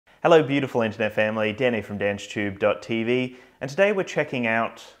Hello beautiful internet family, Danny from DansTube.TV, and today we're checking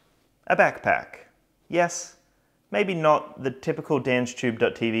out a backpack. Yes, maybe not the typical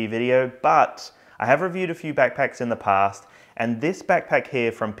DansTube.TV video, but I have reviewed a few backpacks in the past, and this backpack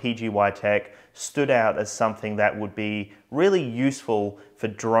here from PGYTECH stood out as something that would be really useful for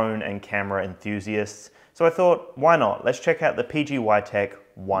drone and camera enthusiasts. So I thought, why not? Let's check out the PGYTECH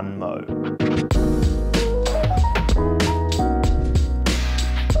OneMo.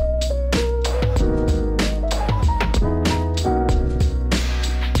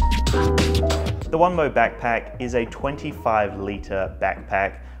 The OneMo backpack is a 25-litre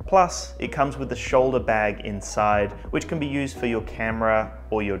backpack, plus it comes with the shoulder bag inside, which can be used for your camera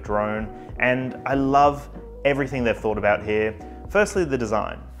or your drone, and I love everything they've thought about here. Firstly, the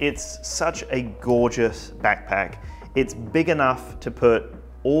design. It's such a gorgeous backpack. It's big enough to put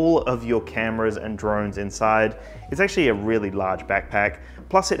all of your cameras and drones inside. It's actually a really large backpack.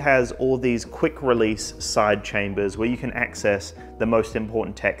 Plus it has all these quick release side chambers where you can access the most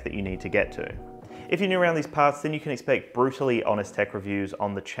important tech that you need to get to. If you're new around these parts, then you can expect brutally honest tech reviews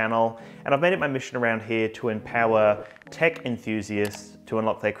on the channel. And I've made it my mission around here to empower tech enthusiasts to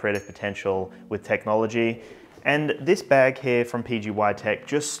unlock their creative potential with technology. And this bag here from PGYTECH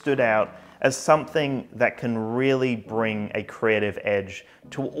just stood out as something that can really bring a creative edge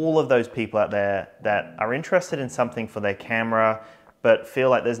to all of those people out there that are interested in something for their camera, but feel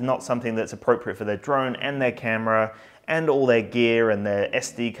like there's not something that's appropriate for their drone and their camera and all their gear and their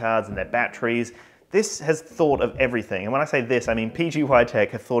SD cards and their batteries. This has thought of everything. And when I say this, I mean PGYTECH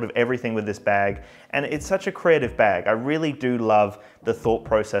have thought of everything with this bag, and it's such a creative bag. I really do love the thought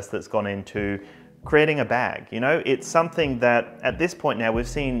process that's gone into creating a bag. You know, it's something that at this point now we've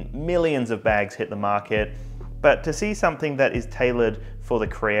seen millions of bags hit the market, but to see something that is tailored for the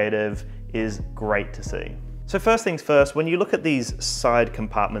creative is great to see. So first things first, when you look at these side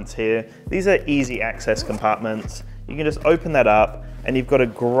compartments here, these are easy access compartments. You can just open that up and you've got a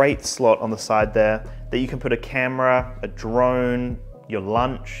great slot on the side there that you can put a camera, a drone, your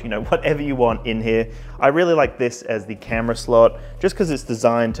lunch, you know, whatever you want in here. I really like this as the camera slot just because it's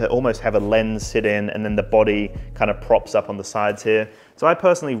designed to almost have a lens sit in and then the body kind of props up on the sides here. So I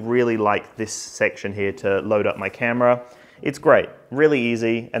personally really like this section here to load up my camera. It's great, really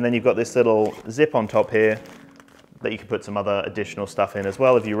easy. And then you've got this little zip on top here that you can put some other additional stuff in as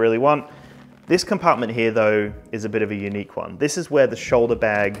well if you really want. This compartment here though is a bit of a unique one. This is where the shoulder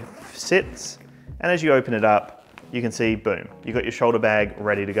bag sits, and as you open it up, you can see, boom, you've got your shoulder bag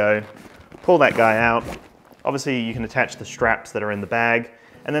ready to go. Pull that guy out. Obviously you can attach the straps that are in the bag,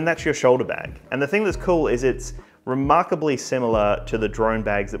 and then that's your shoulder bag. And the thing that's cool is it's remarkably similar to the drone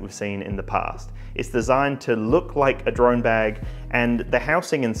bags that we've seen in the past. It's designed to look like a drone bag, and the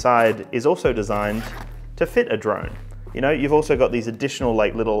housing inside is also designed to fit a drone. You know, you've also got these additional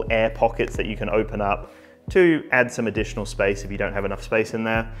like little air pockets that you can open up to add some additional space if you don't have enough space in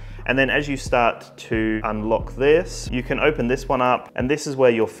there. And then as you start to unlock this, you can open this one up, and this is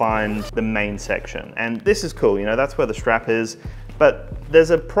where you'll find the main section. And this is cool, you know, that's where the strap is. But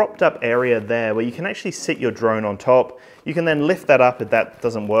there's a propped up area there where you can actually sit your drone on top. You can then lift that up if that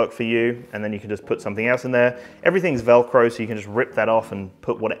doesn't work for you, and then you can just put something else in there. Everything's Velcro, so you can just rip that off and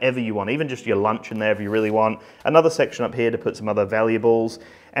put whatever you want, even just your lunch in there if you really want. Another section up here to put some other valuables.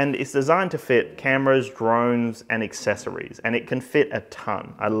 And it's designed to fit cameras, drones, and accessories, and it can fit a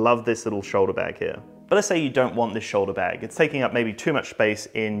ton. I love this little shoulder bag here. But let's say you don't want this shoulder bag. It's taking up maybe too much space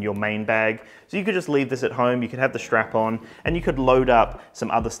in your main bag. So you could just leave this at home, you could have the strap on, and you could load up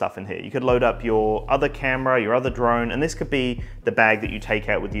some other stuff in here. You could load up your other camera, your other drone, and this could be the bag that you take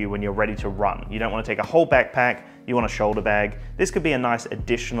out with you when you're ready to run. You don't want to take a whole backpack, you want a shoulder bag. This could be a nice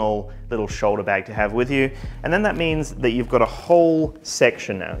additional little shoulder bag to have with you. And then that means that you've got a whole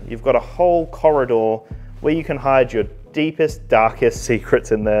section now. You've got a whole corridor where you can hide your deepest, darkest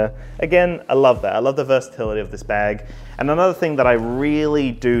secrets in there. Again, I love that. I love the versatility of this bag. And another thing that I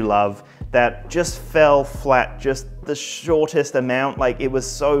really do love that just fell flat, just the shortest amount, like it was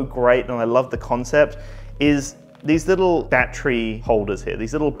so great and I love the concept, is these little battery holders here,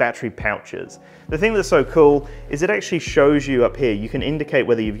 these little battery pouches. The thing that's so cool is it actually shows you up here, you can indicate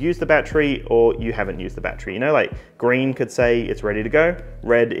whether you've used the battery or you haven't used the battery. You know, like green could say it's ready to go,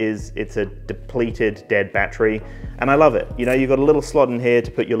 red is it's a depleted, dead battery, and I love it. You know, you've got a little slot in here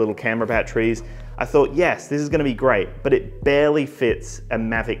to put your little camera batteries. I thought, yes, this is gonna be great, but it barely fits a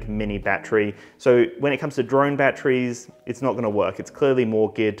Mavic mini battery. So when it comes to drone batteries, it's not gonna work. It's clearly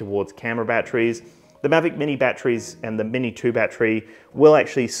more geared towards camera batteries. The Mavic Mini batteries and the Mini 2 battery will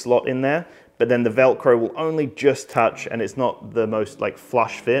actually slot in there, but then the Velcro will only just touch, and it's not the most like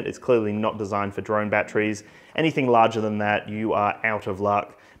flush fit. It's clearly not designed for drone batteries. Anything larger than that, you are out of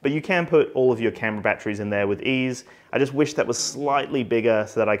luck. but you can put all of your camera batteries in there with ease. I just wish that was slightly bigger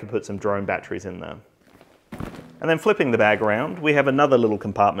so that I could put some drone batteries in there. And then flipping the bag around, we have another little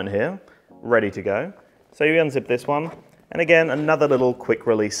compartment here, ready to go. So you unzip this one, and again, another little quick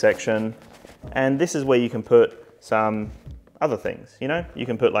release section. And this is where you can put some other things, you know? You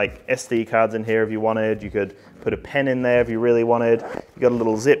can put like SD cards in here if you wanted. You could put a pen in there if you really wanted. You got a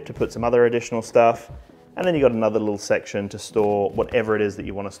little zip to put some other additional stuff. And then you got another little section to store whatever it is that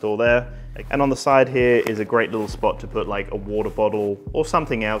you want to store there. And on the side here is a great little spot to put like a water bottle or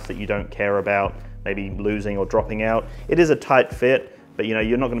something else that you don't care about, maybe losing or dropping out. It is a tight fit, but you know,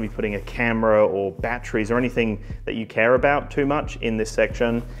 you're not going to be putting a camera or batteries or anything that you care about too much in this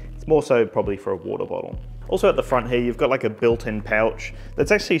section. It's more so probably for a water bottle. Also at the front here, you've got like a built-in pouch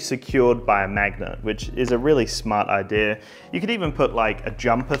that's actually secured by a magnet, which is a really smart idea. You could even put like a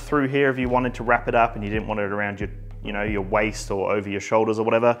jumper through here if you wanted to wrap it up and you didn't want it around your, you know, your waist or over your shoulders or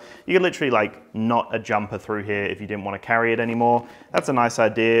whatever. You could literally like knot a jumper through here if you didn't want to carry it anymore. That's a nice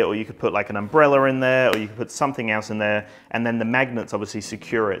idea. Or you could put like an umbrella in there, or you could put something else in there, and then the magnets obviously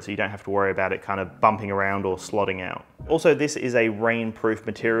secure it so you don't have to worry about it kind of bumping around or slotting out. Also, this is a rain-proof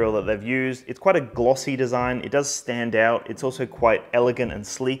material that they've used. It's quite a glossy design. It does stand out. It's also quite elegant and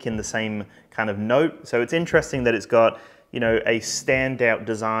sleek in the same kind of note. So it's interesting that it's got, you know, a standout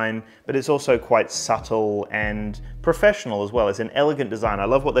design, but it's also quite subtle and professional as well. It's an elegant design. I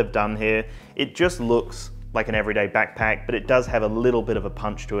love what they've done here. It just looks like an everyday backpack, but it does have a little bit of a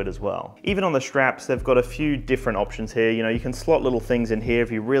punch to it as well. Even on the straps, they've got a few different options here. You know, you can slot little things in here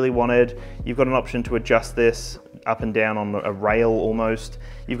if you really wanted. You've got an option to adjust this up and down on a rail almost.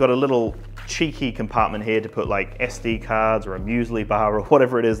 You've got a little cheeky compartment here to put like SD cards or a muesli bar or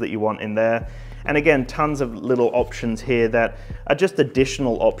whatever it is that you want in there. And again, tons of little options here that are just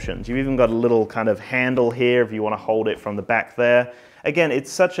additional options. You've even got a little kind of handle here if you want to hold it from the back there. Again,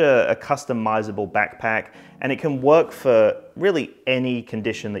 it's such a customizable backpack, and it can work for really any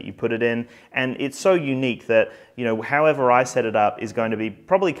condition that you put it in. And it's so unique that, you know, however I set it up is going to be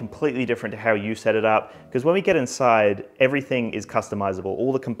probably completely different to how you set it up. Because when we get inside, everything is customizable.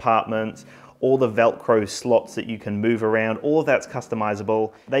 All the compartments, all the Velcro slots that you can move around, all of that's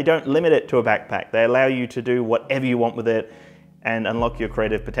customizable. They don't limit it to a backpack. They allow you to do whatever you want with it and unlock your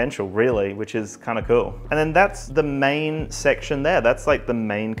creative potential, really, which is kind of cool. And then that's the main section there. That's like the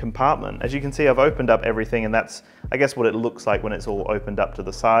main compartment. As you can see, I've opened up everything, and that's, I guess, what it looks like when it's all opened up to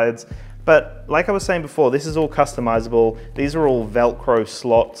the sides. But like I was saying before, this is all customizable. These are all Velcro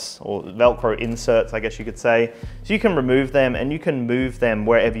slots, or Velcro inserts, I guess you could say. So you can remove them and you can move them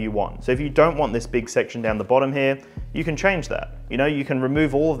wherever you want. So if you don't want this big section down the bottom here, you can change that. You know, you can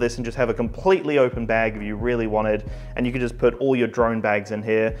remove all of this and just have a completely open bag if you really wanted, and you could just put all your drone bags in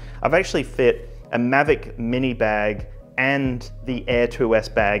here. I've actually fit a Mavic mini bag and the Air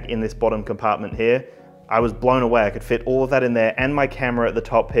 2S bag in this bottom compartment here. I was blown away. I could fit all of that in there and my camera at the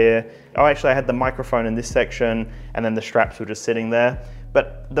top here. Oh, actually I had the microphone in this section and then the straps were just sitting there.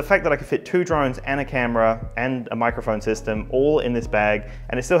 But the fact that I could fit 2 drones and a camera and a microphone system all in this bag,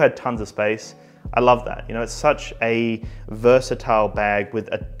 and it still had tons of space, I love that. You know, it's such a versatile bag with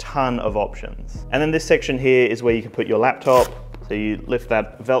a ton of options. And then this section here is where you can put your laptop. So you lift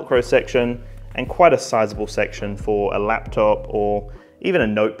that Velcro section, and quite a sizable section for a laptop or even a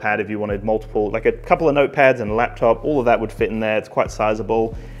notepad if you wanted multiple, like a couple of notepads and a laptop, all of that would fit in there. It's quite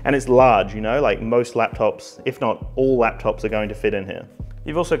sizable and it's large, you know, like most laptops, if not all laptops, are going to fit in here.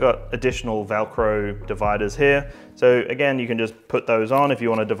 You've also got additional Velcro dividers here. So again, you can just put those on if you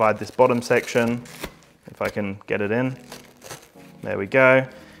want to divide this bottom section. If I can get it in. There we go.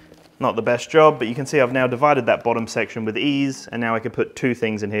 Not the best job, but you can see I've now divided that bottom section with ease, and now I could put 2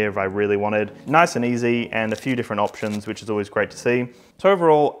 things in here if I really wanted. Nice and easy, and a few different options, which is always great to see. So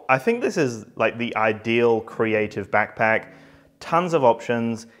overall, I think this is like the ideal creative backpack. Tons of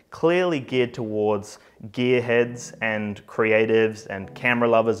options, clearly geared towards gearheads and creatives and camera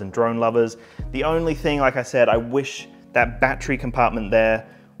lovers and drone lovers. The only thing, like I said, I wish that battery compartment there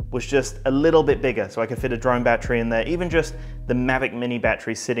was just a little bit bigger so I could fit a drone battery in there. Even just the Mavic mini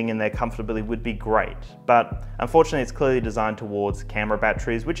battery sitting in there comfortably would be great. But unfortunately, it's clearly designed towards camera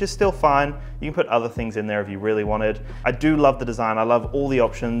batteries, which is still fine. You can put other things in there if you really wanted. I do love the design. I love all the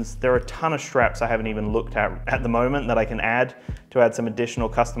options. There are a ton of straps I haven't even looked at the moment that I can add to add some additional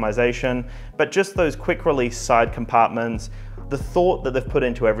customization. But just those quick release side compartments, the thought that they've put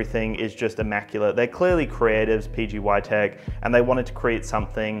into everything is just immaculate. They're clearly creatives, PGYTECH, and they wanted to create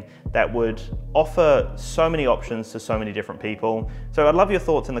something that would offer so many options to so many different people. So I'd love your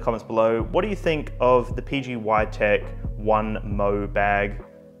thoughts in the comments below. What do you think of the PGYTECH OneMo bag?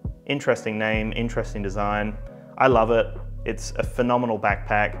 Interesting name, interesting design. I love it. It's a phenomenal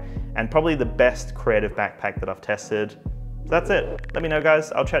backpack and probably the best creative backpack that I've tested. So that's it. Let me know,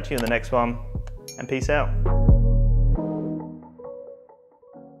 guys. I'll chat to you in the next one, and peace out.